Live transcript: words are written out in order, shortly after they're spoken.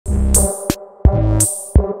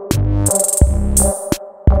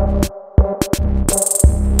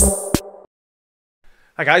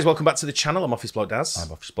Hi guys, welcome back to the channel. I'm Office Bloke Daz.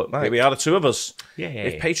 I'm Office Bloke Mike. Here we are, the two of us. Yeah.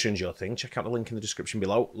 If Patreon's your thing, check out the link in the description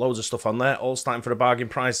below. Loads of stuff on there, all starting for a bargain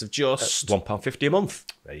price of just £1.50 a month.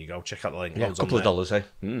 There you go. Check out the link. Yeah, a couple of dollars, eh?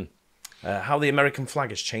 How the American flag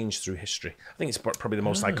has changed through history. I think it's probably the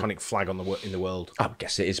most iconic flag on in the world. I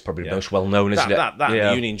guess it is probably the most well known, isn't it? That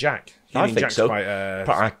the Union Jack. I think Jack's so. Quite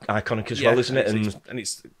iconic as well, isn't it? And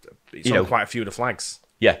it's on quite a few of the flags.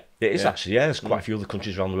 Yeah, it is actually. Yeah, there's quite a few other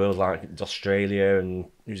countries around the world, like Australia and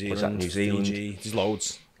New Zealand. Fiji. There's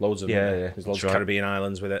loads of them. Yeah. There's loads of Caribbean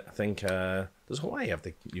islands with it. I think does Hawaii have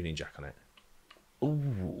the Union Jack on it?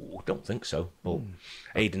 Ooh, don't think so. But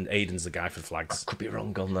Aiden's the guy for the flags. I could be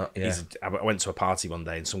wrong on that. Yeah. I went to a party one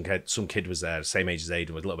day and some kid was there, same age as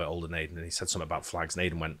Aiden, was a little bit older than Aiden, and he said something about flags. And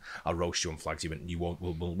Aiden went, "I'll roast you on flags." He went, "You won't,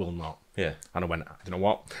 will not." Yeah. And I went, "You know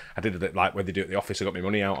what? I did it like when they do it at the office. I got my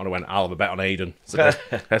money out and I went, I'll have a bet on Aiden. So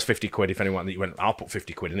there's 50 quid if anyone." He went, "I'll put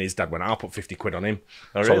 50 quid," and his dad went, "I'll put 50 quid on him."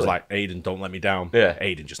 Oh, so I was like, "Aiden, don't let me down." Yeah.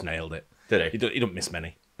 Aiden just nailed it. Did he? He don't miss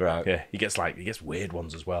many. Right. Yeah. He gets weird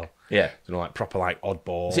ones as well. Yeah. You know, like proper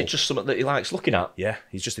oddball. Is it just something that he likes looking at? Yeah,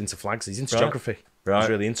 he's just into flags. He's into geography. Right. He's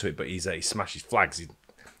really into it, but he smashes flags.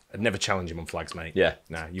 I'd never challenge him on flags, mate. Yeah.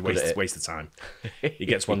 Nah, you waste the time. He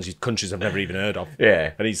gets ones countries I've never even heard of.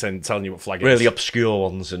 Yeah. And he's telling you what flag it really is. obscure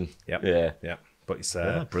ones and Yeah. But it's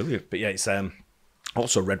brilliant. But yeah, it's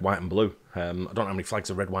also red, white, and blue. I don't know how many flags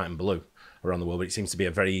are red, white, and blue around the world, but it seems to be a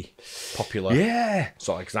very popular. Yeah.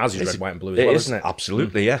 Sort of because ours is red, white, and blue as well, isn't it?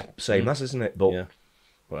 Absolutely, yeah. Same as, isn't it? But yeah.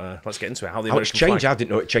 But let's get into it. How it's changed? I didn't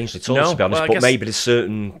know it changed at all, No, to be honest. well, but maybe there's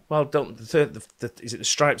certain. Well, is it the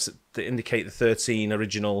stripes that indicate the 13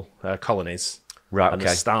 original colonies? Right. And Okay.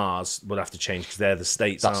 the stars would have to change because they're the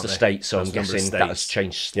states. That's aren't the they? state, so Those I'm number of guessing that has states.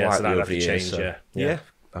 changed slightly Yeah, so that'd over have to the years. change. So. Yeah.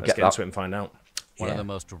 Let's get into it and find out. One of the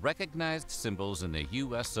most recognized symbols in the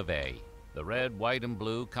U.S. of A. The red, white, and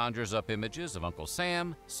blue conjures up images of Uncle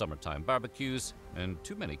Sam, summertime barbecues, and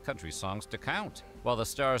too many country songs to count. While the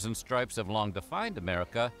stars and stripes have long defined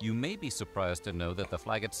America, you may be surprised to know that the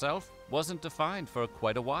flag itself wasn't defined for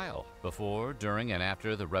quite a while. Before, during, and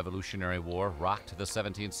after the Revolutionary War rocked the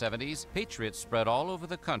 1770s, patriots spread all over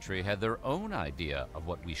the country had their own idea of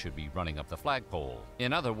what we should be running up the flagpole.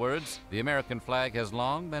 In other words, the American flag has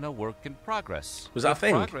long been a work in progress. Was that a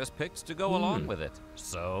thing? Progress pics to go along with it.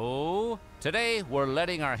 So, today we're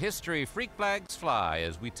letting our history freak flags fly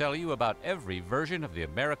as we tell you about every version of the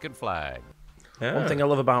American flag. Yeah. One thing I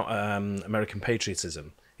love about American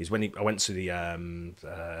patriotism is when I went to the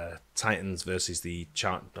Titans versus the I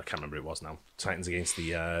can't remember who it was now. Titans against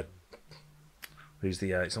the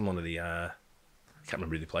it's on one of the I can't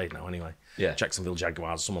remember who they played now anyway. Yeah. Jacksonville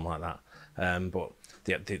Jaguars, someone like that. But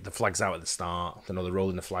the flag's out at the start. They're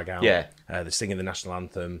rolling the flag out. Yeah. They're singing the national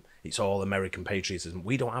anthem. It's all American patriotism.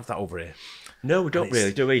 We don't have that over here. No, we don't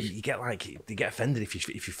really, do we? You get you get offended if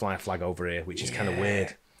you fly a flag over here, which is kind of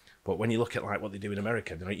weird. But when you look at what they do in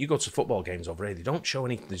America, you go to football games over here, they don't show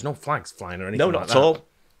any. There's no flags flying or anything. No, like not that. at all.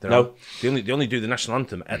 No, they only do the national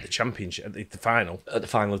anthem at the championship, at the final. At the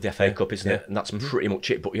final of the FA Cup, isn't it? And that's pretty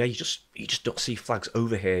much it. But yeah, you just don't see flags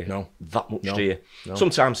over here. That much, do you? No.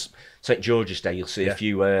 Sometimes St George's Day, you'll see a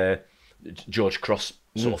few George Cross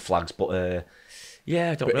sort of flags, but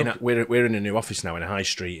yeah, I don't know. We're in a new office now in a high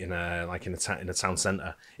street in a town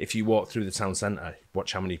centre. If you walk through the town centre,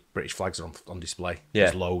 watch how many British flags are on display. Yeah.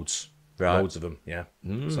 There's loads, loads of them. Yeah.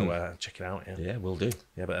 So check it out. Yeah, we'll do.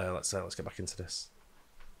 Yeah, but let's get back into this.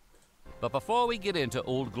 But before we get into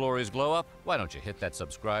Old Glory's Glow Up, why don't you hit that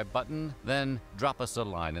subscribe button, then drop us a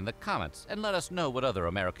line in the comments and let us know what other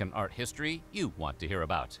American art history you want to hear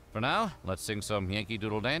about. For now, let's sing some Yankee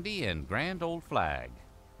Doodle Dandy and Grand Old Flag.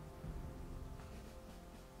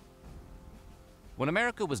 When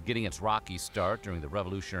America was getting its rocky start during the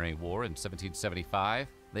Revolutionary War in 1775,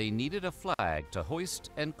 they needed a flag to hoist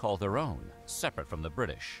and call their own, separate from the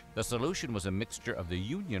British. The solution was a mixture of the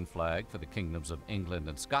Union flag for the kingdoms of England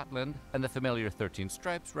and Scotland and the familiar 13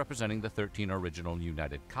 stripes representing the 13 original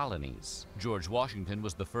United Colonies. George Washington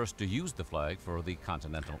was the first to use the flag for the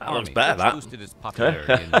Continental Army, which boosted its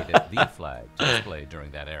popularity and made it the flag to display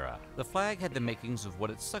during that era. The flag had the makings of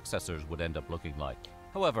what its successors would end up looking like.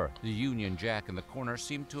 However, the Union Jack in the corner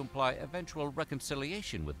seemed to imply eventual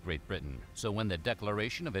reconciliation with Great Britain. So when the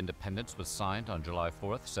Declaration of Independence was signed on July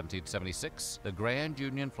 4th, 1776, the Grand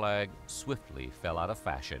Union flag swiftly fell out of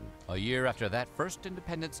fashion. A year after that first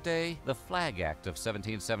Independence Day, the Flag Act of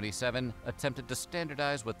 1777 attempted to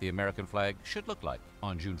standardize what the American flag should look like.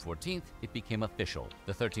 On June 14th, it became official.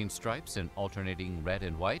 The 13 stripes in alternating red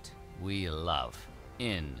and white, we love.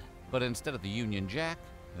 In. But instead of the Union Jack,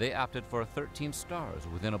 they opted for 13 stars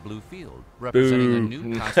within a blue field, representing a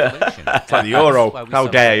new constellation. It's like the Euro. How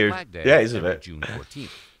dare you? Flag Day Yeah, isn't every it? June 14th.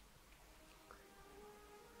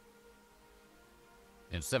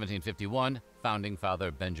 In 1751, founding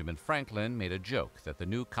father Benjamin Franklin made a joke that the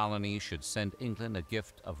new colony should send England a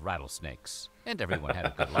gift of rattlesnakes. And everyone had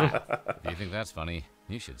a good laugh. If you think that's funny,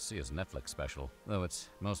 you should see his Netflix special. Though it's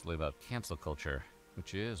mostly about cancel culture,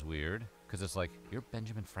 which is weird, because it's like, you're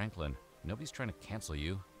Benjamin Franklin. Nobody's trying to cancel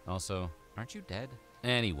you. Also, aren't you dead?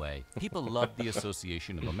 Anyway, people loved the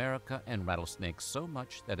association of America and rattlesnakes so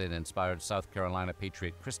much that it inspired South Carolina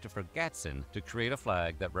patriot Christopher Gadsden to create a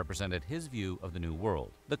flag that represented his view of the New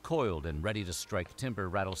World. The coiled and ready-to-strike timber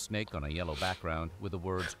rattlesnake on a yellow background with the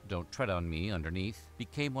words, "Don't tread on me," underneath,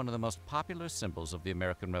 became one of the most popular symbols of the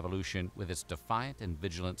American Revolution with its defiant and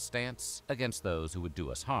vigilant stance against those who would do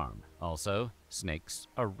us harm. Also, snakes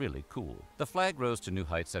are really cool. The flag rose to new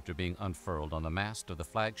heights after being unfurled on the mast of the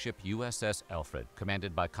flagship USS Alfred,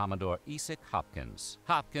 commanded by Commodore Esek Hopkins.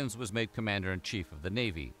 Hopkins was made Commander-in-Chief of the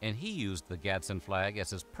Navy, and he used the Gadsden flag as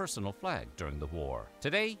his personal flag during the war.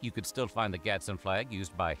 Today, you could still find the Gadsden flag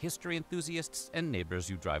used by history enthusiasts and neighbors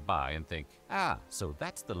who drive by and think, ah, so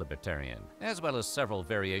that's the Libertarian, as well as several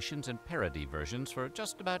variations and parody versions for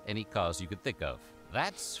just about any cause you could think of.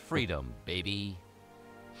 That's freedom, baby.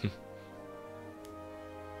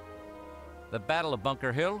 The Battle of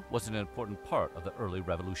Bunker Hill was an important part of the early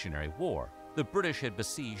Revolutionary War. The British had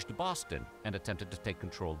besieged Boston and attempted to take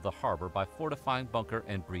control of the harbor by fortifying Bunker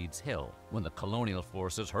and Breed's Hill. When the colonial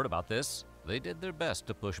forces heard about this, they did their best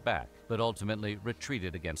to push back, but ultimately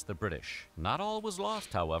retreated against the British. Not all was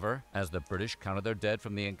lost, however. As the British counted their dead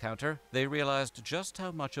from the encounter, they realized just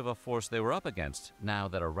how much of a force they were up against, now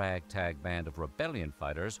that a ragtag band of rebellion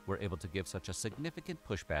fighters were able to give such a significant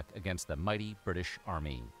pushback against the mighty British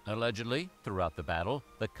Army. Allegedly, throughout the battle,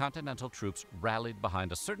 the Continental troops rallied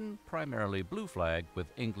behind a certain primarily blue flag with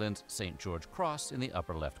England's St. George Cross in the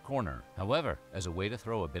upper left corner. However, as a way to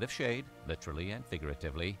throw a bit of shade, literally and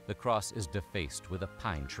figuratively, the cross is defaced with a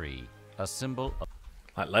pine tree, a symbol of...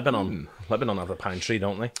 Like Lebanon. Lebanon have a pine tree,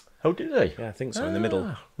 don't they? Oh, do they? Yeah, I think so, in the middle.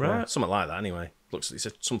 right. Yeah, something like that, anyway. Looks like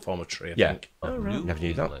it's some form of tree, I Yeah. think. Oh, of right. New Never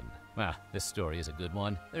knew that. England. Ah, this story is a good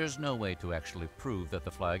one. There's no way to actually prove that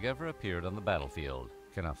the flag ever appeared on the battlefield.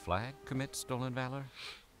 Can a flag commit stolen valor?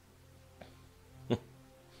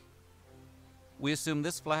 We assume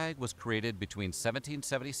this flag was created between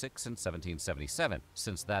 1776 and 1777,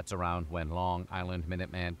 since that's around when Long Island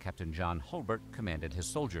Minuteman Captain John Hulbert commanded his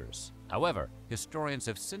soldiers. However, historians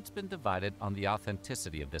have since been divided on the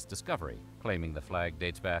authenticity of this discovery, claiming the flag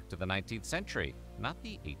dates back to the 19th century, not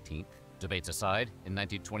the 18th. Debates aside, in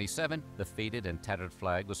 1927, the faded and tattered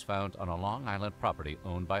flag was found on a Long Island property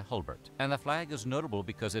owned by Hulbert. And the flag is notable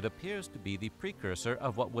because it appears to be the precursor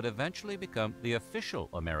of what would eventually become the official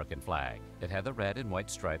American flag. It had the red and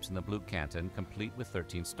white stripes and the blue canton, complete with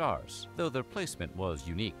 13 stars, though their placement was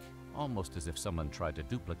unique, almost as if someone tried to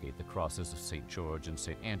duplicate the crosses of St. George and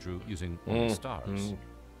St. Andrew using only stars.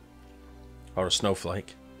 Or a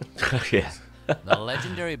snowflake. Yeah. The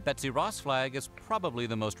legendary Betsy Ross flag is probably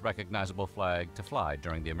the most recognizable flag to fly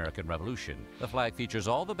during the American Revolution. The flag features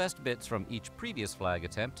all the best bits from each previous flag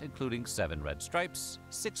attempt, including 7 red stripes,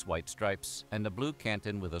 6 white stripes, and a blue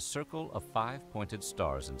canton with a circle of 5 pointed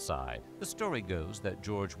stars inside. The story goes that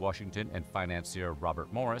George Washington and financier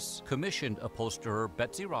Robert Morris commissioned upholsterer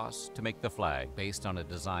Betsy Ross to make the flag based on a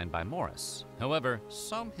design by Morris. However,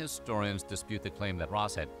 some historians dispute the claim that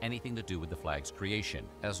Ross had anything to do with the flag's creation,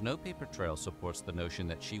 as no paper trail supports the notion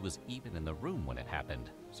that she was even in the room when it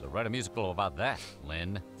happened. So write a musical about that,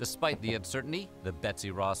 Lynn. Despite the uncertainty, the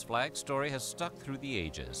Betsy Ross flag story has stuck through the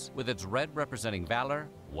ages. With its red representing valor,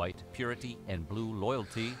 white purity, and blue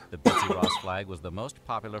loyalty, the Betsy Ross flag was the most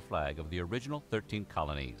popular flag of the original 13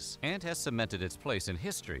 colonies, and has cemented its place in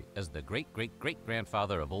history as the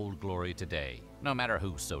great-great-great-grandfather of Old Glory today, no matter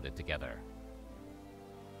who sewed it together.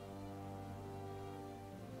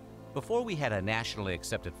 Before we had a nationally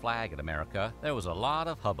accepted flag in America, there was a lot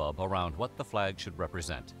of hubbub around what the flag should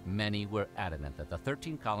represent. Many were adamant that the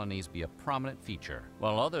 13 colonies be a prominent feature,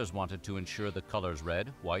 while others wanted to ensure the colors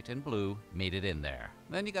red, white, and blue made it in there.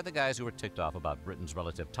 Then you got the guys who were ticked off about Britain's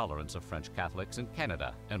relative tolerance of French Catholics in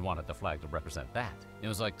Canada and wanted the flag to represent that. It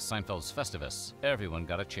was like Seinfeld's Festivus. Everyone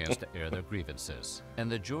got a chance to air their grievances.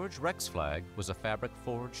 And the George Rex flag was a fabric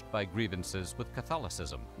forged by grievances with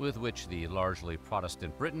Catholicism, with which the largely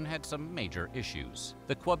Protestant Britain had some major issues.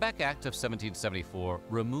 The Quebec Act of 1774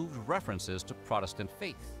 removed references to Protestant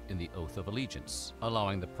faith in the Oath of Allegiance,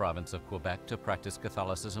 allowing the province of Quebec to practice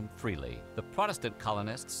Catholicism freely. The Protestant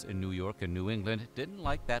colonists in New York and New England didn't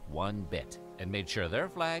like that one bit, and made sure their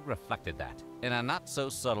flag reflected that. In a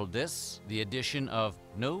not-so-subtle diss, the addition of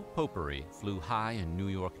 "no popery" flew high in New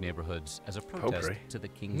York neighborhoods as a protest to the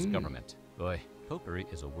king's government. Boy, popery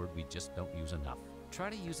is a word we just don't use enough. Try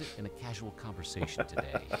to use it in a casual conversation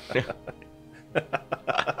today.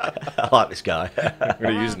 I like this guy.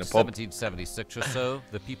 Around 1776 or so,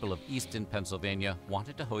 the people of Easton, Pennsylvania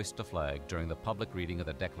wanted to hoist a flag during the public reading of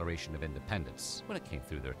the Declaration of Independence when it came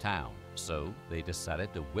through their town. So they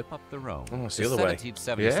decided to whip up their own. Oh, it's The the other way.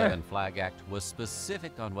 1777 Flag Act was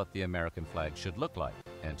specific on what the American flag should look like,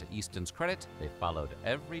 and to Easton's credit, they followed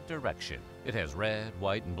every direction. It has red,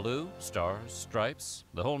 white, and blue, stars, stripes,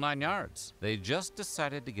 the whole 9 yards. They just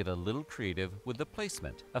decided to get a little creative with the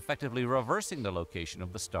placement, effectively reversing the location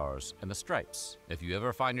of the stars and the stripes. If you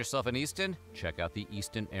ever find yourself in Easton, check out the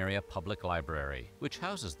Easton Area Public Library, which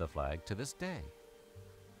houses the flag to this day.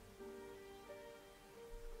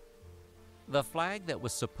 The flag that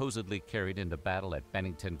was supposedly carried into battle at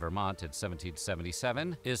Bennington, Vermont in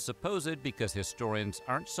 1777 is supposed because historians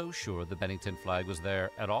aren't so sure the Bennington flag was there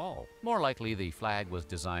at all. More likely, the flag was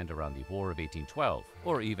designed around the War of 1812,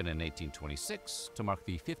 or even in 1826, to mark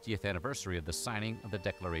the 50th anniversary of the signing of the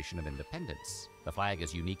Declaration of Independence. The flag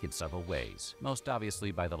is unique in several ways, most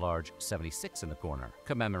obviously by the large 76 in the corner,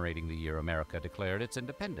 commemorating the year America declared its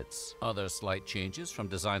independence. Other slight changes from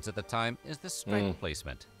designs at the time is the stripe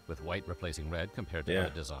placement, with white replacing red compared to other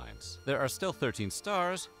designs. There are still 13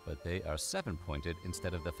 stars, but they are 7-pointed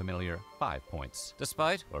instead of the familiar 5 points.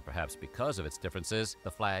 Despite, or perhaps because of its differences, the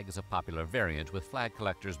flag is a popular variant with flag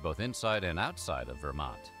collectors both inside and outside of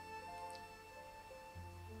Vermont.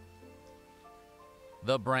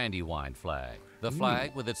 The Brandywine flag. The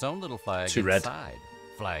flag with its own little flag Too red. inside.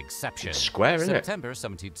 Flagception. Square, isn't it? September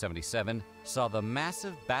 1777 saw the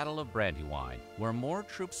massive Battle of Brandywine, where more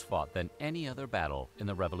troops fought than any other battle in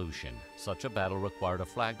the Revolution. Such a battle required a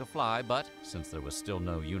flag to fly, but since there was still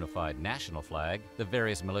no unified national flag, the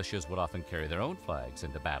various militias would often carry their own flags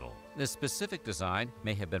into battle. This specific design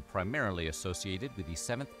may have been primarily associated with the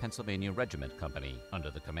 7th Pennsylvania Regiment Company, under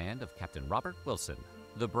the command of Captain Robert Wilson.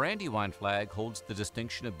 The Brandywine flag holds the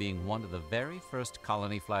distinction of being one of the very first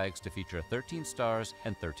colony flags to feature 13 stars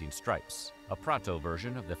and 13 stripes, a pronto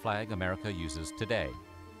version of the flag America uses today.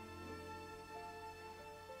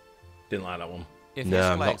 Didn't like that one. If No, his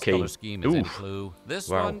I'm not flag's keen. color scheme is in Oof. blue, this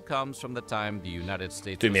Wow. one comes from the time the United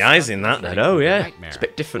States Do was me eyes stuck in that. with I a know, yeah. nightmare. It's a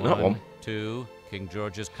bit different, that one. 2, King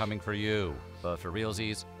George is coming for you. But for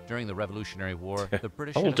realsies, during the Revolutionary War, the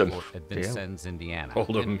British Hold had a 'em. fort at Yeah. Vincennes, Indiana.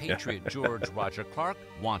 Hold 'em, and yeah. Patriot George Roger Clark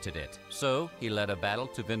wanted it. So he led a battle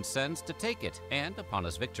to Vincennes to take it, and upon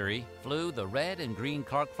his victory, flew the red and green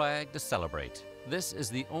Clark flag to celebrate. This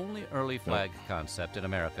is the only early flag concept in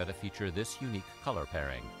America to feature this unique color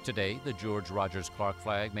pairing. Today, the George Rogers Clark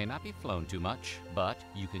flag may not be flown too much, but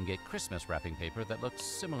you can get Christmas wrapping paper that looks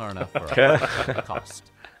similar enough for a fraction of the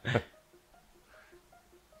cost.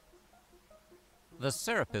 The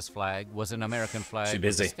Serapis flag was an American flag Too with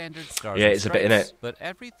busy. the standard stars Yeah, and it's a bit, stripes, innit? but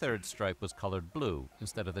every third stripe was colored blue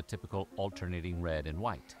instead of the typical alternating red and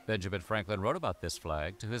white. Benjamin Franklin wrote about this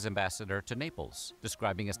flag to his ambassador to Naples,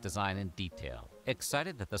 describing its design in detail.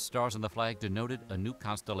 Excited that the stars on the flag denoted a new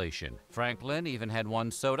constellation, Franklin even had one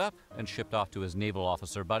sewed up and shipped off to his naval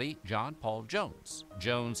officer buddy, John Paul Jones.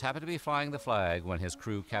 Jones happened to be flying the flag when his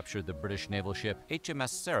crew captured the British naval ship HMS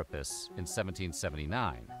Serapis in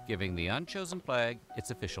 1779, giving the unchosen flag its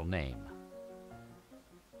official name.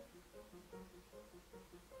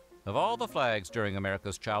 Of all the flags during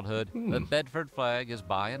America's childhood, the Bedford flag is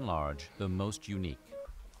by and large the most unique.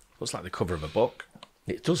 Looks like the cover of a book.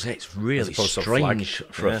 It does. It's really opposed to a flag. strange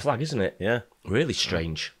for Yeah. a flag, isn't it? Yeah. Really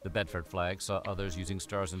strange. The Bedford flag saw others using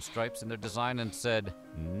stars and stripes in their design and said,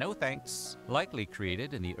 "No thanks." Likely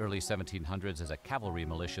created in the early 1700s as a cavalry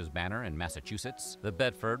militia's banner in Massachusetts, the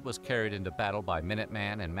Bedford was carried into battle by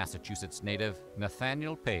Minuteman and Massachusetts native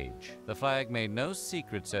Nathaniel Page. The flag made no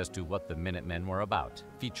secrets as to what the Minutemen were about,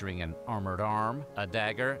 featuring an armored arm, a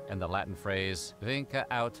dagger, and the Latin phrase "Vinca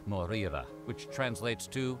aut morira," which translates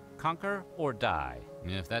to "conquer or die."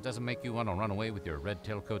 If that doesn't make you want to run away with your red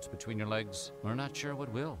tailcoats between your legs, we're not sure what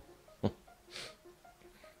will.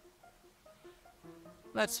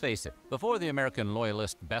 Let's face it, before the American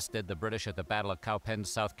loyalists bested the British at the Battle of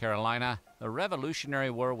Cowpens, South Carolina, the Revolutionary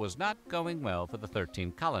War was not going well for the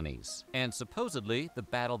 13 colonies. And supposedly, the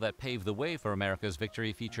battle that paved the way for America's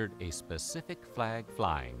victory featured a specific flag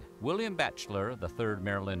flying. William Batchelor of the 3rd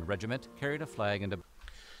Maryland Regiment carried a flag into...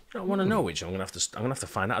 You know, I want to know which. I'm gonna have to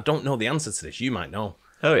find out. I don't know the answer to this. You might know.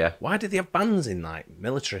 Oh, yeah. Why did they have bands in like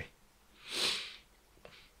military?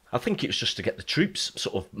 I think it was just to get the troops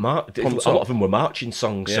sort of a Pumped lot up. of them were marching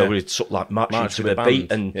songs, so we'd sort of like marching March to with a the beat,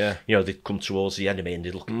 band, and you know, they'd come towards the enemy and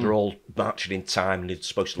they'd look. They're all marching in time, and they're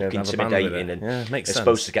supposed to look have a band with intimidating, it. and Makes they're sense.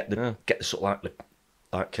 supposed to get the sort of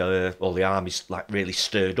like all the armies like really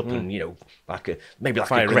stirred up, and you know, maybe like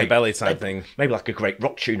Fire a in the great belly type thing. maybe like a great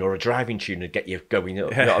rock tune or a driving tune and get you going. You know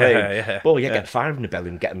what I mean? Well, get fire in the belly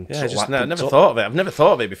and get them. Yeah, sort of just like I never thought of it. I've never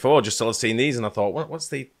thought of it before. Just till I've seen these, and I thought, what's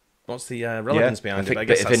the relevance I behind think it? But I a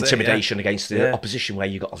guess bit of that's intimidation against the Yeah. opposition, where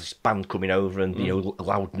you got this band coming over and you know,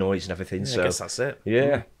 loud noise and everything. I So guess that's it.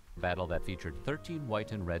 yeah. Battle that featured 13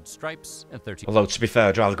 white and red stripes and 13. Although to be fair,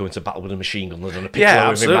 I'd rather go into battle with a machine gun than a piccolo Yeah,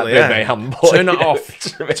 with absolutely. my hand. Boy. Turn it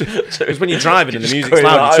off. Because when you're driving and the Just music's going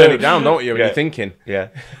loud, like, you turn it down, don't you? When Yeah. you're thinking. Yeah,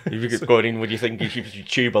 if you're going in when you think you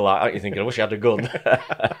tuba like, aren't you thinking, I wish I had a gun.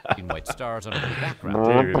 In white stars on a blue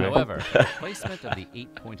background. However, the placement of the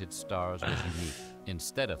 8-pointed stars was unique.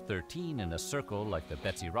 Instead of 13 in a circle like the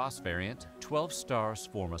Betsy Ross variant, 12 stars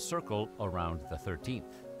form a circle around the 13th.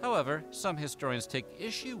 However, some historians take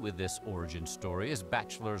issue with this origin story, as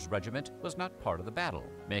Bachelor's regiment was not part of the battle,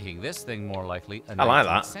 making this thing more likely a I like 19th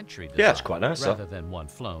that. century design Yeah, it's quite nice, rather than one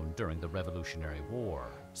flown during the Revolutionary War.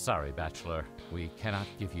 Sorry, Bachelor, we cannot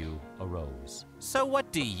give you a rose. So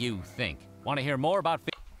what do you think? Want to hear more about...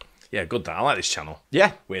 Yeah, good. I like this channel.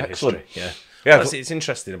 Yeah, Weird excellent. history. Yeah. Yeah, Well, it's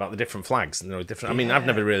interesting about the different flags. You know, different. I mean, I've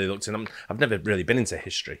never really looked in. I've never really been into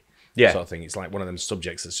history. Yeah. Sort of thing. It's like one of them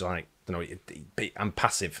subjects that's like, you know, I'm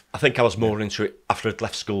passive. I think I was more into it after I'd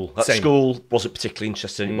left school. At Same. school wasn't particularly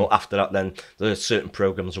interested in it, but after that, then there are certain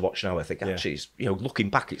programs I watch now. I think Yeah. actually, it's, you know, looking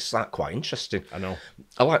back, it's like quite interesting. I know.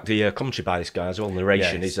 I like the commentary by this guy as well.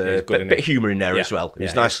 Narration Yeah, is it's a good, isn't bit it? of humour in there Yeah. as well. Yeah,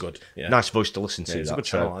 It's it's nice, good. Yeah. nice voice to listen to. Yeah, it's a that, good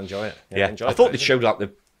so- channel. I enjoy it. Yeah, enjoy I it. thought they showed like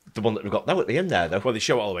the one that we got now at the end there though. Well, they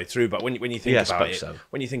show it all the way through, but when you think Yeah, I about it, suppose so.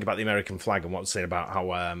 when you think about the American flag and what was saying about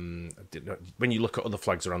how when you look at other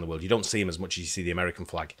flags around the world, you don't see them as much as you see the American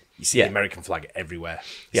flag. You see Yeah. the American flag everywhere. You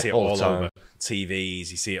Yeah, see it all all the time. over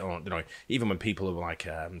TVs. You see it on, you know, even when people are like,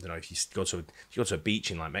 you know, if you go to a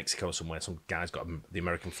beach in like Mexico somewhere, some guy's got the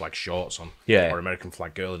American flag shorts on, Yeah. or American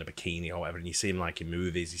flag girl in a bikini or whatever, and you see them like in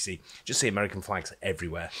movies. You just see American flags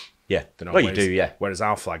everywhere. Yeah, You know, well, you whereas- do, yeah. Whereas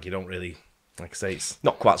our flag, you don't really, like I say, it's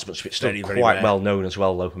Not quite as much, but it's still Very, very quite rare. well known as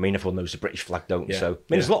well, though. I mean, everyone knows the British flag, don't they? Yeah, So, I mean,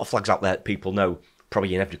 there's a yeah. lot of flags out there that people know,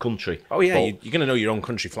 probably in every country. Oh yeah, But, you're going to know your own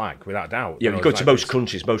country flag without doubt. yeah, You you know, go to like-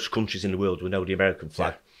 most countries in the world will know the American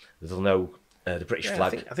flag. They'll know the British Yeah,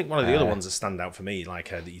 flag. I think one of the other ones that stand out for me, like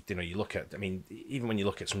that you know, you look at. I mean, even when you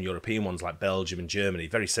look at some European ones like Belgium and Germany,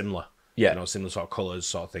 very similar. Yeah. you know, similar sort of colours,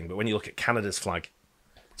 sort of thing. But when you look at Canada's flag,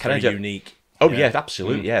 it's Canada- very unique. Oh yeah,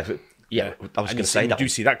 absolutely, yeah. Yeah, I was And going to you say that. You do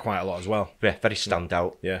see that quite a lot as well. Yeah, very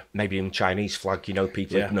standout. Yeah. Maybe in Chinese flag, you know,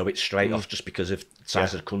 people Yeah. know it straight off just because of the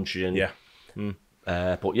size of the country. And, Yeah.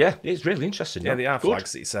 but yeah, it's really interesting. Yeah, that. they are Good.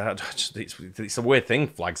 flags. It's a weird thing,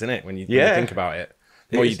 flags, isn't it? When you Yeah. think about it.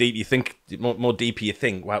 The more you think, more deeper you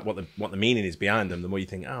think what the meaning is behind them, the more you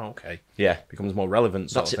think, oh, okay, Yeah. becomes more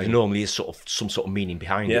relevant. Sort That's of it. thing. There normally is sort of some sort of meaning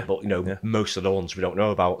behind Yeah. it, but you know, Yeah. most of the ones we don't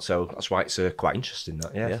know about. So that's why it's quite interesting.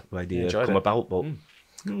 That the idea Enjoyed come it. about. But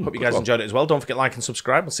Hope you guys enjoyed it as well. Don't forget like and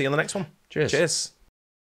subscribe. We'll see you on the next one. Cheers. Cheers.